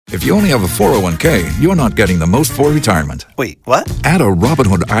If you only have a 401k, you're not getting the most for retirement. Wait, what? Add a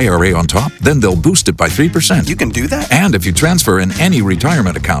Robinhood IRA on top, then they'll boost it by 3%. You can do that? And if you transfer in any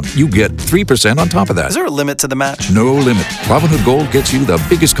retirement account, you get 3% on top of that. Is there a limit to the match? No limit. Robinhood Gold gets you the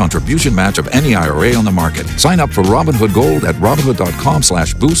biggest contribution match of any IRA on the market. Sign up for Robinhood Gold at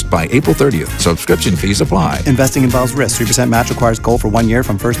Robinhood.com/boost by April 30th. Subscription fees apply. Investing involves risk. 3% match requires gold for 1 year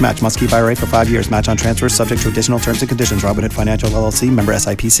from first match. Must keep IRA for 5 years. Match on transfers subject to additional terms and conditions. Robinhood Financial LLC, member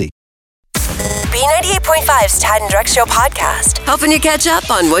SIPC. B98.5's Tad and Drex Show podcast, helping you catch up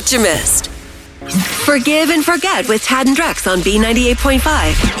on what you missed. Forgive and forget with Tad and Drex on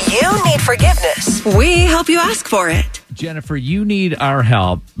B98.5. You need forgiveness. We help you ask for it. Jennifer, you need our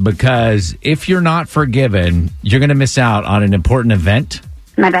help because if you're not forgiven, you're going to miss out on an important event.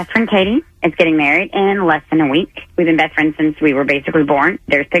 My best friend Katie is getting married in less than a week. We've been best friends since we were basically born.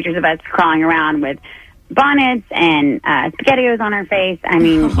 There's pictures of us crawling around with bonnets and SpaghettiOs on our face. I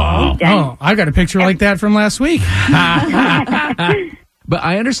mean, I got a picture like that from last week. But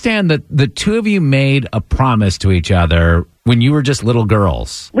I understand that the two of you made a promise to each other when you were just little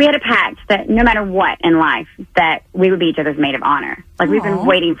girls. We had a pact that no matter what in life, that we would be each other's maid of honor. Like, we've been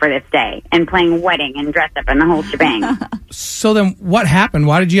waiting for this day and playing wedding and dress up and the whole shebang. So then what happened?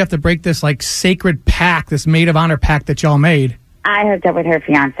 Why did you have to break this, like, sacred pact, this maid of honor pact that y'all made? I hooked up with her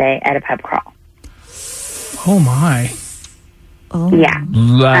fiance at a pub crawl. Oh, my. Oh. Yeah.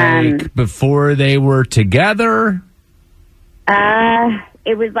 Like before they were together?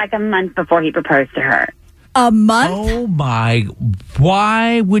 It was like a month before he proposed to her. A month? Oh, my.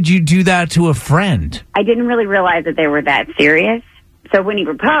 Why would you do that to a friend? I didn't really realize that they were that serious. So when he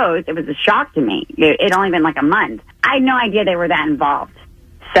proposed, it was a shock to me. It'd only been like a month. I had no idea they were that involved.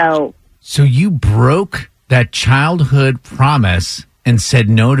 So you broke that childhood promise and said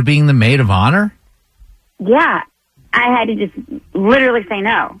no to being the maid of honor? Yeah. I had to just literally say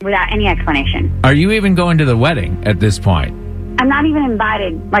no without any explanation. Are you even going to the wedding at this point? I'm not even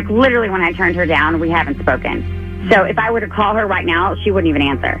invited. Like, literally, when I turned her down, we haven't spoken. So if I were to call her right now, she wouldn't even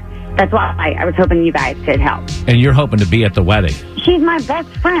answer. That's why I was hoping you guys could help. And you're hoping to be at the wedding? She's my best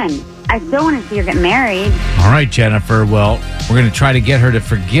friend. I still want to see her get married. All right, Jennifer. Well, we're going to try to get her to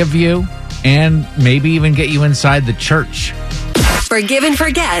forgive you and maybe even get you inside the church. Forgive and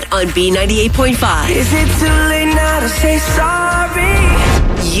forget on B98.5. Is it too late now to say sorry?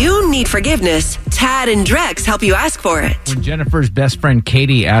 You need forgiveness. Tad and Drex help you ask for it. When Jennifer's best friend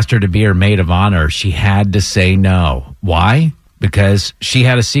Katie asked her to be her maid of honor, she had to say no. Why? Because she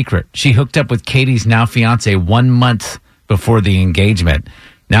had a secret. She hooked up with Katie's now fiance 1 month before the engagement.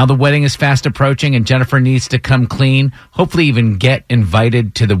 Now the wedding is fast approaching and Jennifer needs to come clean, hopefully even get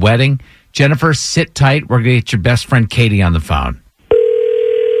invited to the wedding. Jennifer, sit tight. We're going to get your best friend Katie on the phone.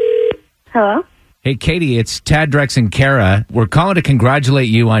 Hello? Hey, Katie, it's Tad, Drex, and Kara. We're calling to congratulate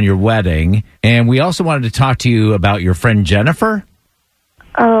you on your wedding, and we also wanted to talk to you about your friend Jennifer.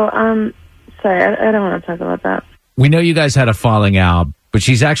 Oh, sorry, I don't want to talk about that. We know you guys had a falling out, but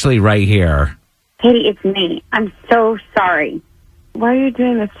she's actually right here. Katie, it's me. I'm so sorry. Why are you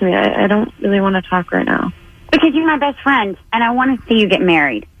doing this to me? I don't really want to talk right now. Because you're my best friend, and I want to see you get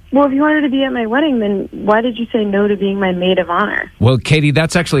married. Well, if you wanted to be at my wedding, then why did you say no to being my maid of honor? Well, Katie,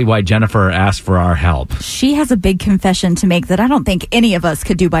 that's actually why Jennifer asked for our help. She has a big confession to make that I don't think any of us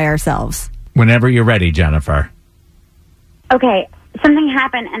could do by ourselves. Whenever you're ready, Jennifer. Okay, something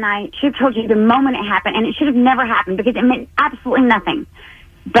happened, and I should have told you the moment it happened, and it should have never happened because it meant absolutely nothing.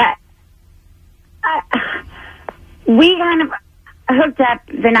 But we kind of hooked up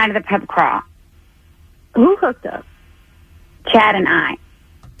the night of the pub crawl. Who hooked up? Chad and I.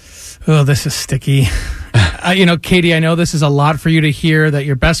 Oh, this is sticky. Katie, I know this is a lot for you to hear that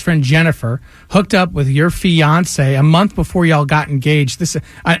your best friend Jennifer hooked up with your fiance a month before y'all got engaged. This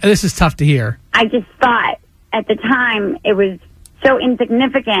is tough to hear. I just thought at the time it was so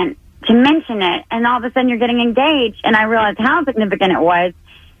insignificant to mention it, and all of a sudden you're getting engaged, and I realized how significant it was,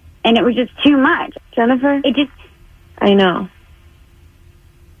 and it was just too much. Jennifer? I know.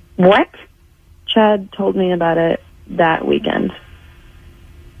 What? Chad told me about it that weekend.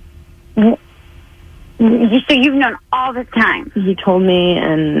 So you've known all this time? He told me,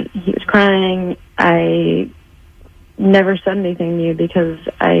 and he was crying. I never said anything to you because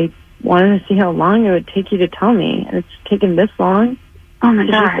I wanted to see how long it would take you to tell me. And it's taken this long. Oh, my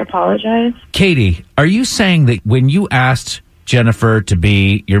God. God. Just apologize. Katie, are you saying that when you asked Jennifer to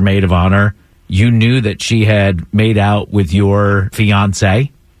be your maid of honor, you knew that she had made out with your fiance?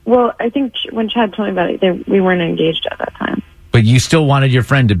 Well, I think when Chad told me about it, we weren't engaged at that time. But you still wanted your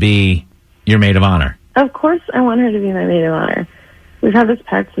friend to be your maid of honor? Of course I want her to be my maid of honor. We've had this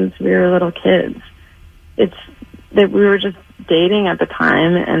pact since we were little kids. It's that we were just dating at the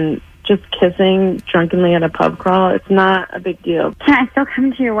time and just kissing drunkenly at a pub crawl, it's not a big deal. Can I still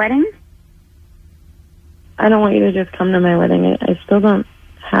come to your wedding? I don't want you to just come to my wedding. I still don't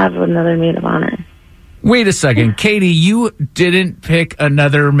have another maid of honor. Wait a second. Katie, you didn't pick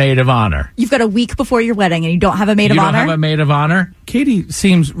another maid of honor. You've got a week before your wedding and you don't have a maid of honor? You don't have a maid of honor? Katie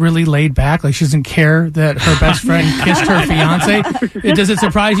seems really laid back, like she doesn't care that her best friend kissed her fiance. Does it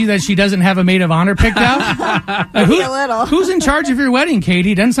surprise you that she doesn't have a maid of honor picked out? Maybe a little. Who's in charge of your wedding,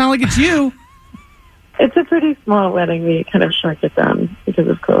 Katie? Doesn't sound like it's you. It's a pretty small wedding. We kind of shrunk it down because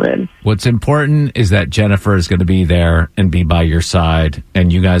of COVID. What's important is that Jennifer is going to be there and be by your side,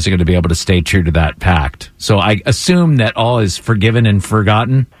 and you guys are going to be able to stay true to that pact. So I assume that all is forgiven and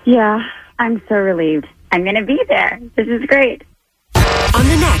forgotten? Yeah. I'm so relieved. I'm going to be there. This is great. On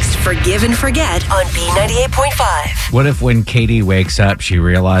the next Forgive and Forget on B98.5. What if when Katie wakes up, she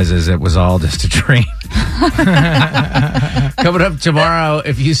realizes it was all just a dream? Coming up tomorrow,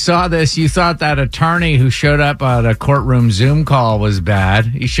 if you saw this, you thought that attorney who showed up on a courtroom Zoom call was bad.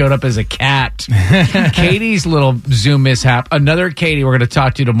 He showed up as a cat. Katie's little Zoom mishap, another Katie we're going to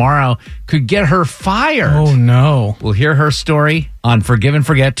talk to tomorrow, could get her fired. Oh, no. We'll hear her story on Forgive and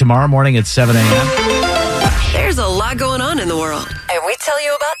Forget tomorrow morning at 7 a.m. There's a lot going on in the world, and we tell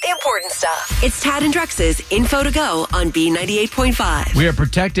you about the important stuff. It's Tad and Drex's Info to Go on B98.5. We are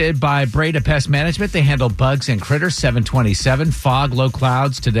protected by Breda Pest Management. They handle bugs and critters. 727, fog, low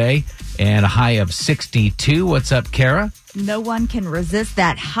clouds today, and a high of 62. What's up, Kara? No one can resist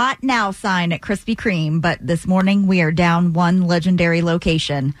that hot now sign at Krispy Kreme, but this morning we are down one legendary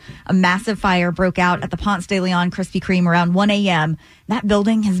location. A massive fire broke out at the Ponce de Leon Krispy Kreme around 1 a.m. That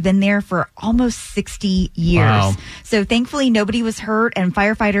building has been there for almost 60 years. Wow. So thankfully nobody was hurt and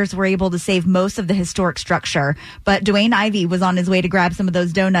firefighters were able to save most of the historic structure. But Dwayne Ivey was on his way to grab some of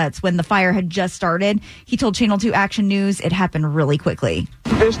those donuts when the fire had just started. He told Channel 2 Action News it happened really quickly.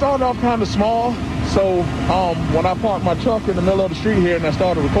 It started off kind of small, so when I parked my truck in the middle of the street here and I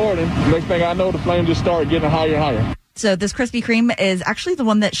started recording, next thing I know, the flames just started getting higher and higher. So this Krispy Kreme is actually the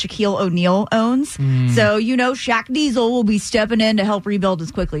one that Shaquille O'Neal owns. So, Shaq Diesel will be stepping in to help rebuild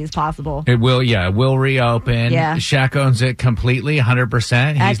as quickly as possible. It will, it will reopen. Yeah. Shaq owns it completely,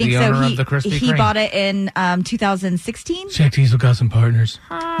 100%. He's the owner of the Krispy Kreme. He bought it in 2016. Shaq Diesel got some partners.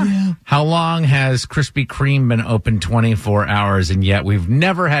 Yeah. How long has Krispy Kreme been open 24 hours, and yet we've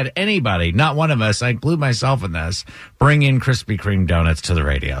never had anybody, not one of us, I include myself in this, bring in Krispy Kreme donuts to the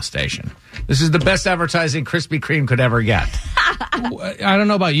radio station? This is the best advertising Krispy Kreme could ever get. I don't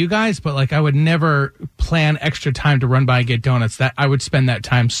know about you guys, but I would never plan extra time to run by and get donuts. That I would spend that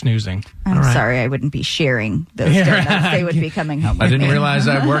time snoozing. I'm sorry, I wouldn't be sharing those donuts. They would be coming home with I didn't me. realize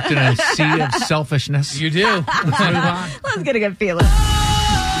I worked in a sea of selfishness. You do. Let's move on. Let's get a good feeling.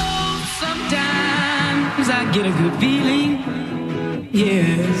 Sometimes I get a good feeling.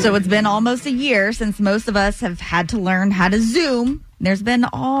 Yeah. So it's been almost a year since most of us have had to learn how to Zoom. There's been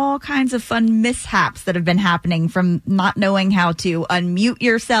all kinds of fun mishaps that have been happening, from not knowing how to unmute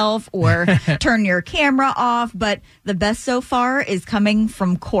yourself or turn your camera off. But the best so far is coming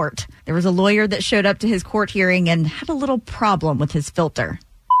from court. There was a lawyer that showed up to his court hearing and had a little problem with his filter.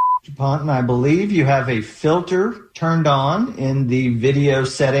 Ponton, I believe you have a filter turned on in the video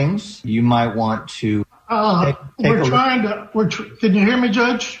settings. You might want to take we're trying to. Can you hear me,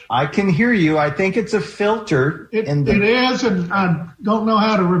 Judge? I can hear you. I think it's a filter. It is, and I don't know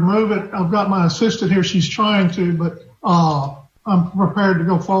how to remove it. I've got my assistant here. She's trying to, but I'm prepared to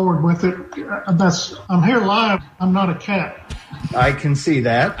go forward with it. I'm here live. I'm not a cat. I can see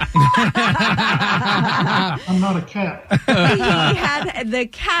that. I'm not a cat. He had the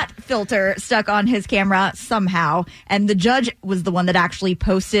cat filter stuck on his camera somehow, and the judge was the one that actually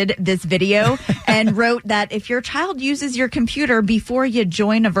posted this video and wrote that if your child uses your computer before you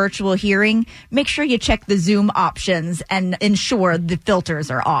join a virtual hearing, make sure you check the Zoom options and ensure the filters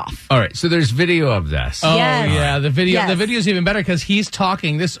are off. All right, so there's video of this. Oh, Yes. yeah, the video. Yes. The video's even better because he's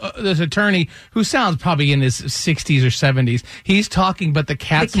talking. This attorney, who sounds probably in his 60s or 70s, he's talking, but the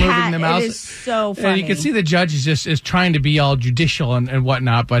cat's moving the mouse. It is so funny. And you can see the judge is trying to be all judicial and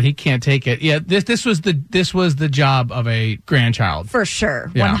whatnot, but he can't take it. Yeah, this was the job of a grandchild. For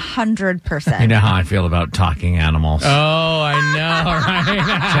sure, Yeah. 100%. You know how I feel about talking animals. Oh, I know, right?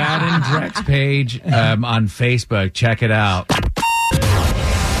 Tad and Drex page on Facebook. Check it out.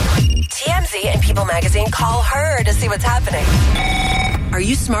 TMZ and People Magazine call her to see what's happening. Are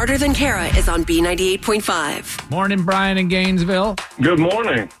You Smarter Than Kara is on B98.5. Morning, Brian in Gainesville. Good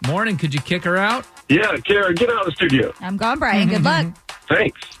morning. Morning. Could you kick her out? Yeah, Kara, get out of the studio. I'm gone, Brian. Good luck.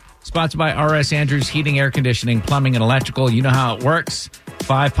 Thanks. Sponsored by RS Andrews Heating, Air Conditioning, Plumbing, and Electrical. You know how it works.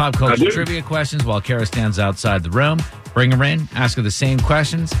 5 pop culture trivia questions while Kara stands outside the room. Bring her in, ask her the same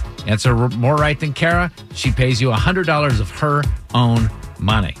questions. Answer more right than Kara, she pays you $100 of her own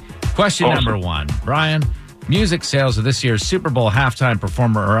money. Question number 1. Brian, music sales of this year's Super Bowl halftime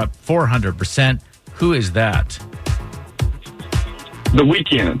performer are up 400%. Who is that? The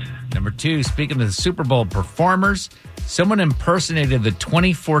Weeknd. Number 2, speaking of the Super Bowl performers, someone impersonated the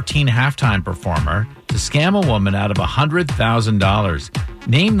 2014 halftime performer to scam a woman out of $100,000.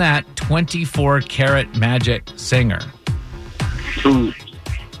 Name that 24-karat magic singer. Bruno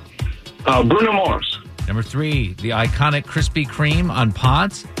Mars. Number 3, the iconic Krispy Kreme on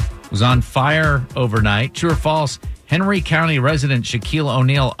Pods was on fire overnight. True or false? Henry County resident Shaquille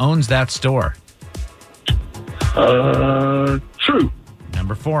O'Neal owns that store. True.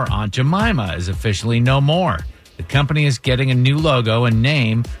 Number 4, Aunt Jemima is officially no more. The company is getting a new logo and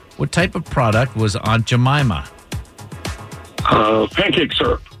name. What type of product was Aunt Jemima? Pancake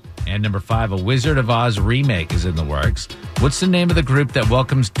syrup. And number 5, a Wizard of Oz remake is in the works. What's the name of the group that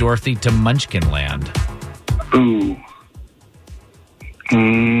welcomes Dorothy to Munchkinland? Ooh.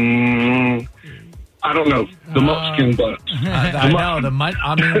 I don't know. The Munchkin Buns. I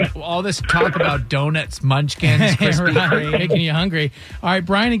know. All this talk about donuts, Munchkins, Krispy Kreme. Making you hungry. All right,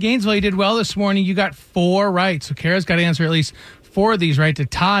 Brian in Gainesville, you did well this morning. You got 4 right. So Kara's got to answer at least 4 of these right to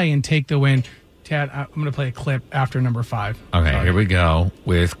tie and take the win. Tad, I'm going to play a clip after number 5. Okay, here we go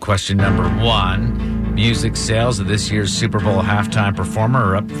with question number 1. Music sales of this year's Super Bowl halftime performer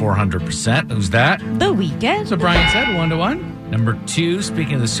are up 400%. Who's that? The Weeknd. So Brian said 1-1. Number 2,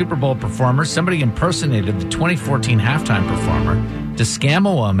 speaking of the Super Bowl performer, somebody impersonated the 2014 halftime performer to scam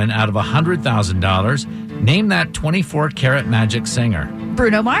a woman out of $100,000. Name that 24-karat magic singer.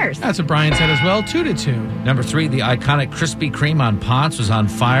 Bruno Mars. That's what Brian said as well, 2-2. Number 3, the iconic Krispy Kreme on Ponce was on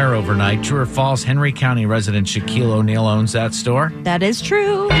fire overnight. True or false? Henry County resident Shaquille O'Neal owns that store. That is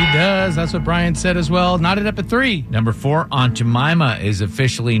true. He does. That's what Brian said as well. Knotted up at 3. Number 4, Aunt Jemima is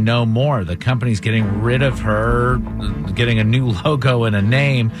officially no more. The company's getting rid of her, getting a new logo and a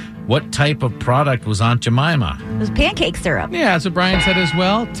name. What type of product was Aunt Jemima? It was pancake syrup. Yeah, that's what Brian said as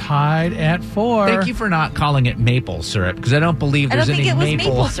well. Tied at 4. Thank you for not calling it maple syrup, because I don't believe there's any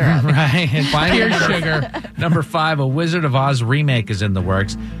maple syrup. Right. Pure sugar. Number 5, a Wizard of Oz remake is in the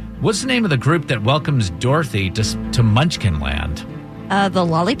works. What's the name of the group that welcomes Dorothy to Munchkinland? The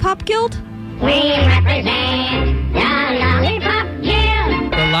Lollipop Guild? We represent the Lollipop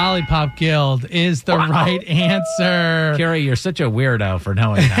Guild. The Lollipop Guild is the right answer. Carrie, you're such a weirdo for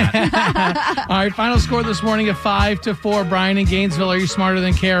knowing that. All right, final score this morning of 5-4. Brian in Gainesville, are you smarter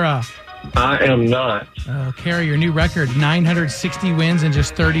than Kara? I am not. Oh, Kara, your new record, 960 wins and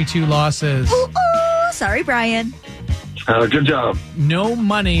just 32 losses. Ooh, sorry, Brian. Good job. No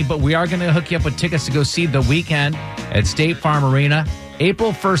money, but we are going to hook you up with tickets to go see The Weeknd at State Farm Arena,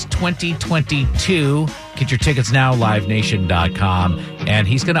 April 1st, 2022. Get your tickets now, livenation.com. And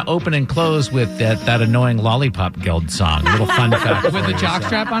he's going to open and close with that annoying Lollipop Guild song. A little fun fact. With the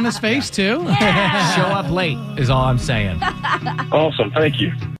jockstrap on his face, too? Yeah. Show up late is all I'm saying. Awesome. Thank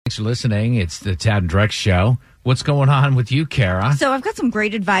you. Thanks for listening. It's the Tad and Drex Show. What's going on with you, Kara? So I've got some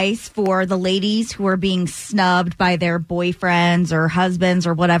great advice for the ladies who are being snubbed by their boyfriends or husbands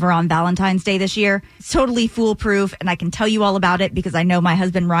or whatever on Valentine's Day this year. It's totally foolproof, and I can tell you all about it because I know my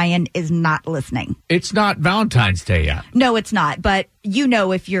husband Ryan is not listening. It's not Valentine's Day yet. No, it's not, but you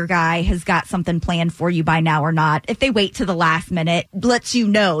know if your guy has got something planned for you by now or not. If they wait to the last minute, lets you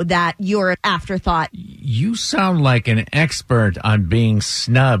know that you're an afterthought. You sound like an expert on being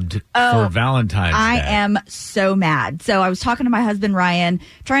snubbed for Valentine's Day. I am so mad. So I was talking to my husband, Ryan,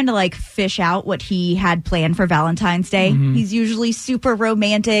 trying to fish out what he had planned for Valentine's Day. Mm-hmm. He's usually super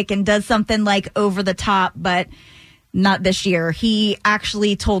romantic and does something over the top, but not this year. He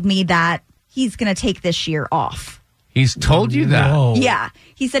actually told me that he's going to take this year off. He's told you that? Whoa. Yeah.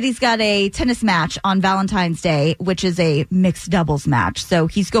 He said he's got a tennis match on Valentine's Day, which is a mixed doubles match. So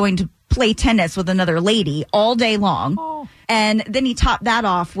he's going to play tennis with another lady all day long. Oh. And then he topped that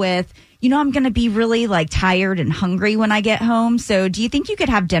off with, I'm going to be really tired and hungry when I get home. So do you think you could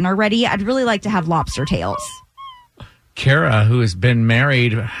have dinner ready? I'd really like to have lobster tails. Kara, who has been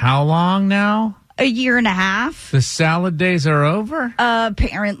married how long now? A year and a half. The salad days are over?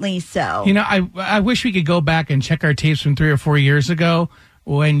 Apparently so. I wish we could go back and check our tapes from 3 or 4 years ago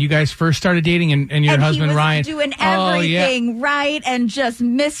when you guys first started dating and your husband, Ryan. Doing everything right and just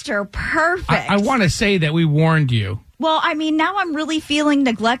Mr. Perfect. I want to say that we warned you. Well, now I'm really feeling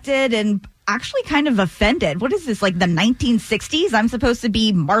neglected and actually kind of offended. What is this, the 1960s? I'm supposed to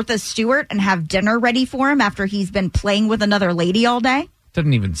be Martha Stewart and have dinner ready for him after he's been playing with another lady all day?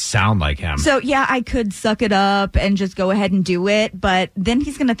 Doesn't even sound like him. So, yeah, I could suck it up and just go ahead and do it, but then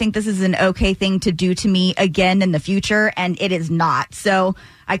he's going to think this is an okay thing to do to me again in the future, and it is not. So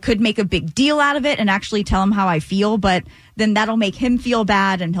I could make a big deal out of it and actually tell him how I feel, but then that'll make him feel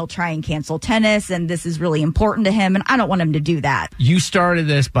bad, and he'll try and cancel tennis, and this is really important to him, and I don't want him to do that. You started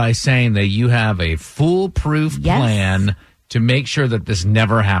this by saying that you have a foolproof plan to make sure that this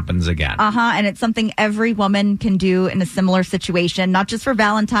never happens again. And it's something every woman can do in a similar situation, not just for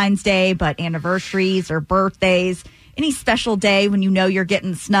Valentine's Day, but anniversaries or birthdays, any special day when you know you're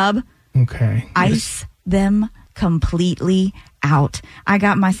getting the snub. Okay. Ice them completely out. I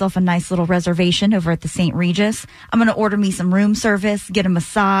got myself a nice little reservation over at the St. Regis. I'm going to order me some room service, get a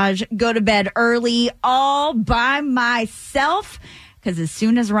massage, go to bed early all by myself. Because as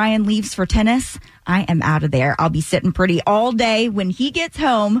soon as Ryan leaves for tennis, I am out of there. I'll be sitting pretty all day. When he gets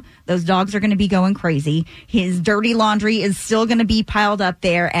home, those dogs are going to be going crazy. His dirty laundry is still going to be piled up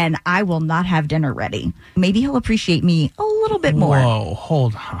there, and I will not have dinner ready. Maybe he'll appreciate me a little bit more. Whoa,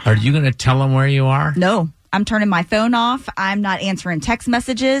 hold on. Are you going to tell him where you are? No. I'm turning my phone off. I'm not answering text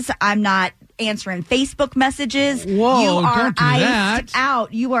messages. I'm not answering Facebook messages. Whoa, you are don't do iced that.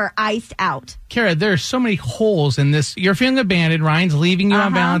 out. You are iced out. Kara, there's so many holes in this. You're feeling abandoned. Ryan's leaving you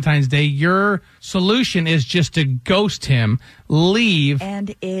on Valentine's Day. Your solution is just to ghost him, leave.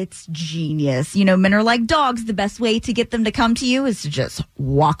 And it's genius. You know, men are like dogs. The best way to get them to come to you is to just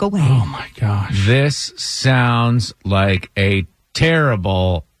walk away. Oh, my gosh. This sounds like a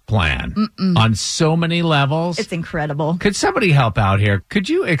terrible plan on so many levels. It's incredible. Could somebody help out here? Could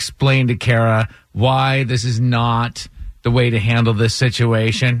you explain to Kara why this is not the way to handle this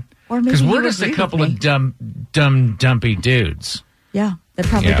situation? Or maybe because we're you just a agree couple with of dumpy dudes. Yeah, they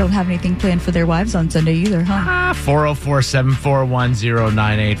probably Yeah. don't have anything planned for their wives on Sunday either, huh?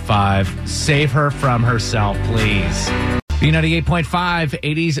 404-741-0985. Save her from herself, please. B98.5,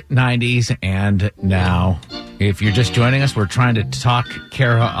 80s, 90s, and now. If you're just joining us, we're trying to talk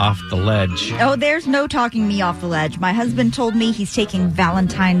Kara off the ledge. Oh, there's no talking me off the ledge. My husband told me he's taking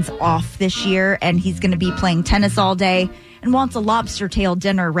Valentine's off this year, and he's going to be playing tennis all day and wants a lobster tail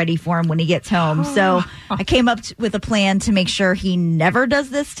dinner ready for him when he gets home. So I came up with a plan to make sure he never does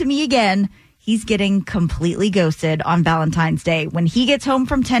this to me again. He's getting completely ghosted on Valentine's Day. When he gets home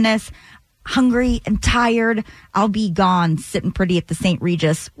from tennis, hungry and tired, I'll be gone, sitting pretty at the St.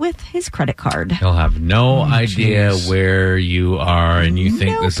 Regis with his credit card. He'll have no idea where you are, and you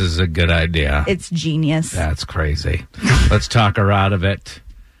think Nope. this is a good idea. It's genius. That's crazy. Let's talk her out of it.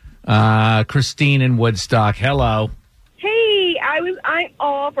 Christine in Woodstock, hello. Hey, I'm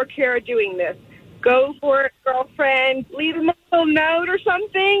all for Kara doing this. Go for it, girlfriend. Leave him a little note or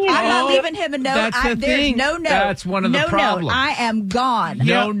something. I'm not leaving him a note. That's the There's thing. no note. That's one of the no problems. Note. I am gone.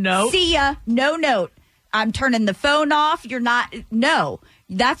 No note? See ya. No note. I'm turning the phone off. You're not. No.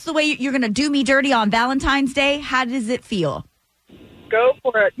 That's the way you're going to do me dirty on Valentine's Day. How does it feel? Go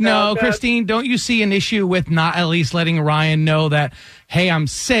for it. No, Christine, don't you see an issue with not at least letting Ryan know that, hey, I'm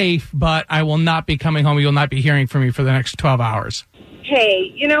safe, but I will not be coming home. You'll not be hearing from me for the next 12 hours.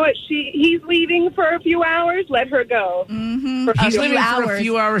 Hey, you know what? He's leaving for a few hours. Let her go. Mm-hmm. He's leaving for a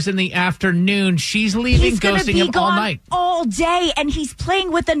few hours in the afternoon. She's leaving, He's going to ghosting be him all gone night. all day, and he's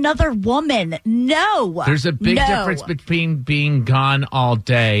playing with another woman. No. There's a big No. difference between being gone all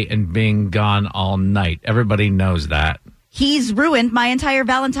day and being gone all night. Everybody knows that. He's ruined my entire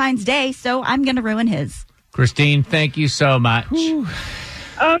Valentine's Day, so I'm going to ruin his. Christine, thank you so much.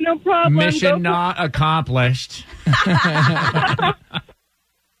 Oh, no problem. Mission not accomplished.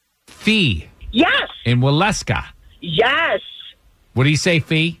 Fee Yes, in Waleska. yes. What do you say,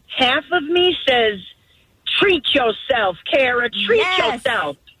 Fee? Half of me says, treat yourself, Kara, treat Yes.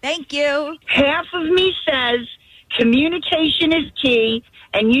 yourself. Thank you. Half of me says, communication is key,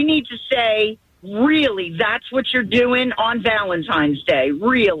 and you need to say, really, that's what you're doing on Valentine's Day,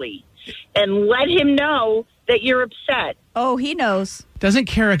 really. And let him know that you're upset. Oh, he knows. Doesn't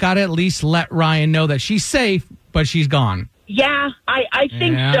Kara got to at least let Ryan know that she's safe, but she's gone? Yeah, I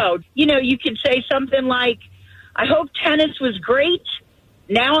think Yeah. so. You know, you could say something like, I hope tennis was great.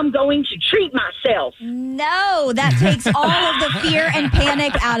 Now I'm going to treat myself. No, that takes all of the fear and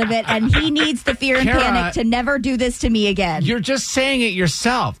panic out of it, and he needs the fear and Kara, panic to never do this to me again. You're just saying it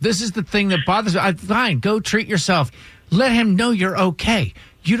yourself. This is the thing that bothers me. Fine, go treat yourself. Let him know you're okay.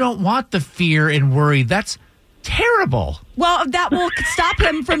 You don't want the fear and worry. That's terrible. Well, that will stop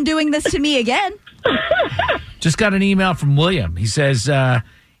him from doing this to me again. Just got an email from William. He says,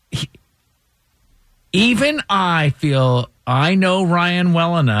 even I feel I know Ryan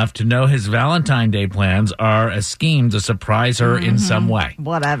well enough to know his Valentine's Day plans are a scheme to surprise her in some way.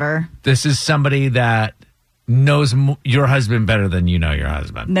 Whatever. This is somebody that knows your husband better than you know your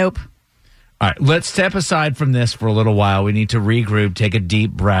husband. Nope. All right, let's step aside from this for a little while. We need to regroup, take a deep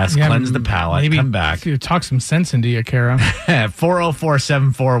breath, cleanse the palate, maybe come back. Talk some sense into you, Kara.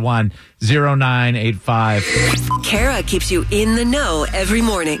 404-741-0985. Kara keeps you in the know every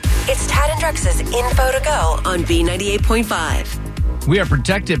morning. It's Tad and Drex's Info to Go on B98.5. We are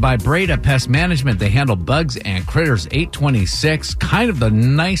protected by Breda Pest Management. They handle bugs and critters. 826, kind of the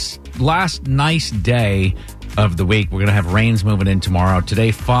last nice day of the week. We're going to have rains moving in tomorrow.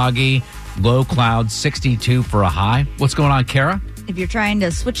 Today, foggy, low clouds, 62 for a high. What's going on, Kara? If you're trying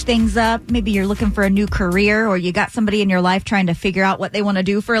to switch things up, maybe you're looking for a new career, or you got somebody in your life trying to figure out what they want to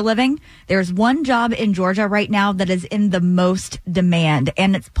do for a living, there's one job in Georgia right now that is in the most demand,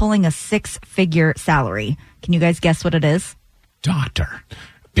 and it's pulling a 6-figure salary. Can you guys guess what it is? Doctor.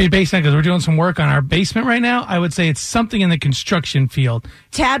 Based on, because we're doing some work on our basement right now, I would say it's something in the construction field.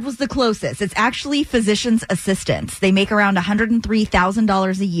 Tad was the closest. It's actually physician's assistants. They make around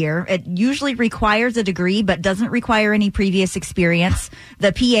 $103,000 a year. It usually requires a degree, but doesn't require any previous experience.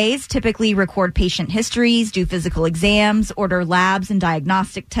 The PAs typically record patient histories, do physical exams, order labs and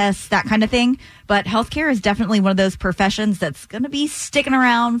diagnostic tests, that kind of thing. But healthcare is definitely one of those professions that's going to be sticking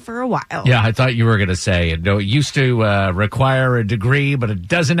around for a while. Yeah, I thought you were going to say it used to require a degree, but it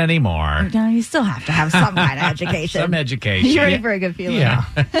doesn't anymore. No, you still have to have some kind of education. Some education. You're ready for a good feeling. Yeah.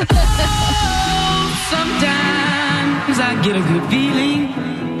 Sometimes I get a good feeling.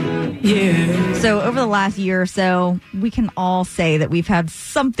 Yeah. So over the last year or so, we can all say that we've had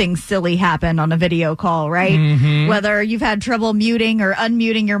something silly happen on a video call, right? Mm-hmm. Whether you've had trouble muting or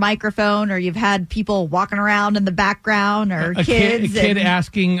unmuting your microphone, or you've had people walking around in the background, or A kids. kid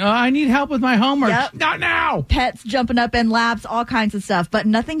asking, I need help with my homework. Yep. Not now. Pets jumping up in laps, all kinds of stuff. But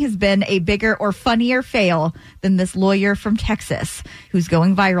nothing has been a bigger or funnier fail than this lawyer from Texas who's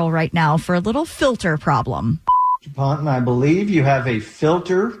going viral right now for a little filter problem. Ponton, I believe you have a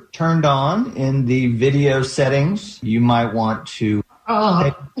filter turned on in the video settings. You might want to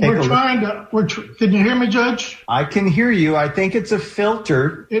take We're a trying to. Can you hear me, Judge? I can hear you. I think it's a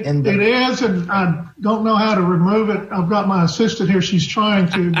filter. It is, and I don't know how to remove it. I've got my assistant here. She's trying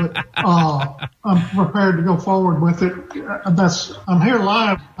to, but I'm prepared to go forward with it. I'm here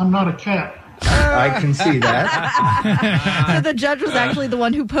live. I'm not a cat. I can see that. So the judge was actually the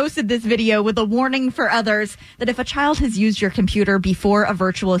one who posted this video with a warning for others that if a child has used your computer before a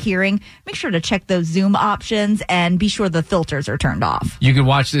virtual hearing, make sure to check those Zoom options and be sure the filters are turned off. You can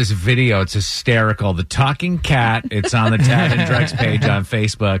watch this video. It's hysterical. The talking cat. It's on the Tad and Drex page on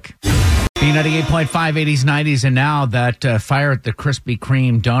Facebook. B98.5, 80s, 90s, and now that fire at the Krispy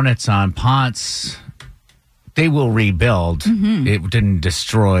Kreme donuts on Ponce, they will rebuild. Mm-hmm. It didn't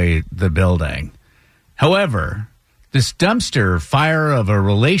destroy the building. However, this dumpster fire of a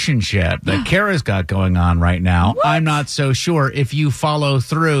relationship that Kara's got going on right now, I'm not so sure if you follow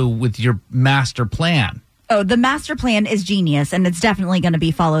through with your master plan. Oh, the master plan is genius, and it's definitely going to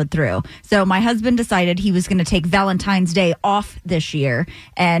be followed through. So my husband decided he was going to take Valentine's Day off this year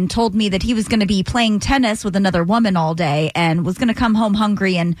and told me that he was going to be playing tennis with another woman all day and was going to come home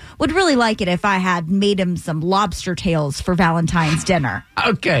hungry and would really like it if I had made him some lobster tails for Valentine's dinner.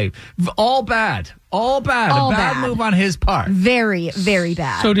 Okay. All bad. All bad. All a bad bad. move on his part. Very, very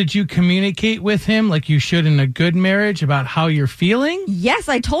bad. So did you communicate with him like you should in a good marriage about how you're feeling? Yes,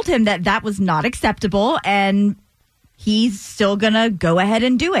 I told him that was not acceptable, and he's still going to go ahead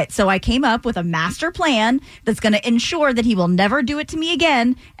and do it. So I came up with a master plan that's going to ensure that he will never do it to me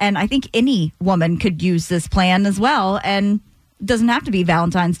again. And I think any woman could use this plan as well. And it doesn't have to be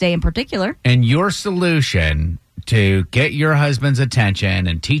Valentine's Day in particular. And your solution to get your husband's attention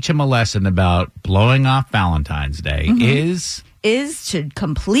and teach him a lesson about blowing off Valentine's Day is to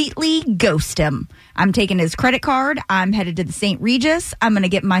completely ghost him. I'm taking his credit card. I'm headed to the St. Regis. I'm going to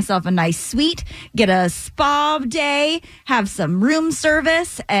get myself a nice suite, get a spa day, have some room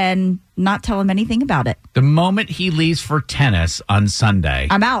service, and not tell him anything about it. The moment he leaves for tennis on Sunday,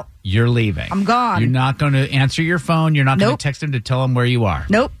 I'm out. You're leaving. I'm gone. You're not going to answer your phone. You're not going to text him to tell him where you are.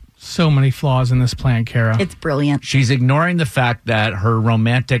 Nope. So many flaws in this plan, Kara. It's brilliant. She's ignoring the fact that her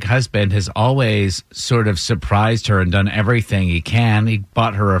romantic husband has always sort of surprised her and done everything he can. He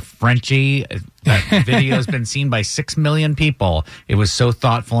bought her a Frenchie. That video has been seen by 6 million people. It was so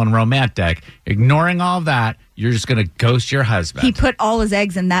thoughtful and romantic. Ignoring all that, you're just going to ghost your husband. He put all his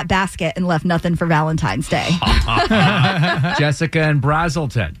eggs in that basket and left nothing for Valentine's Day. Jessica and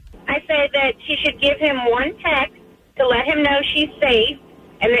Brazelton. I said that she should give him one text to let him know she's safe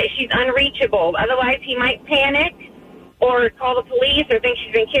and that she's unreachable. Otherwise, he might panic or call the police or think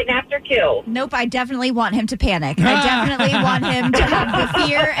she's been kidnapped or killed. Nope, I definitely want him to panic. I definitely want him to have the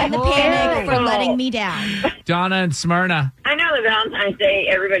fear and the panic for letting me down. Donna and Smyrna. I know that Valentine's Day,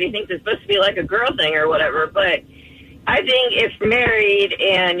 everybody thinks it's supposed to be like a girl thing or whatever, but I think if you're married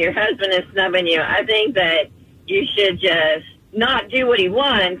and your husband is snubbing you, I think that you should just not do what he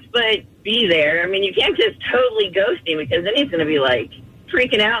wants, but be there. I mean, you can't just totally ghost him because then he's going to be like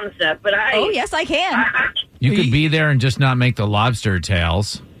freaking out and stuff. But Oh, yes, I can. You could be there and just not make the lobster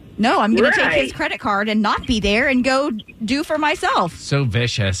tails. No, I'm going to take Right. his credit card and not be there and go do for myself. So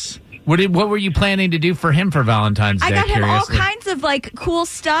vicious. What were you planning to do for him for Valentine's Day? I got him all curiously? kinds of like cool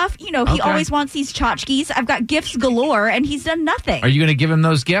stuff. You know, he Okay. always wants these tchotchkes. I've got gifts galore, and he's done nothing. Are you going to give him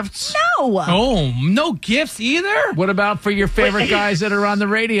those gifts? No. Oh, no gifts either? What about for your favorite guys that are on the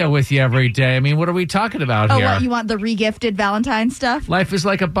radio with you every day? I mean, what are we talking about Oh, here? what, you want the regifted Valentine stuff? Life is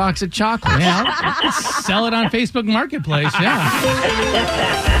like a box of chocolates. Yeah, sell it on Facebook Marketplace, yeah.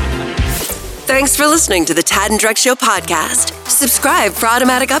 Thanks for listening to the Tad and Drex Show podcast. Subscribe for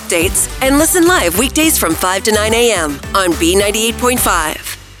automatic updates and listen live weekdays from 5 to 9 a.m. on B98.5.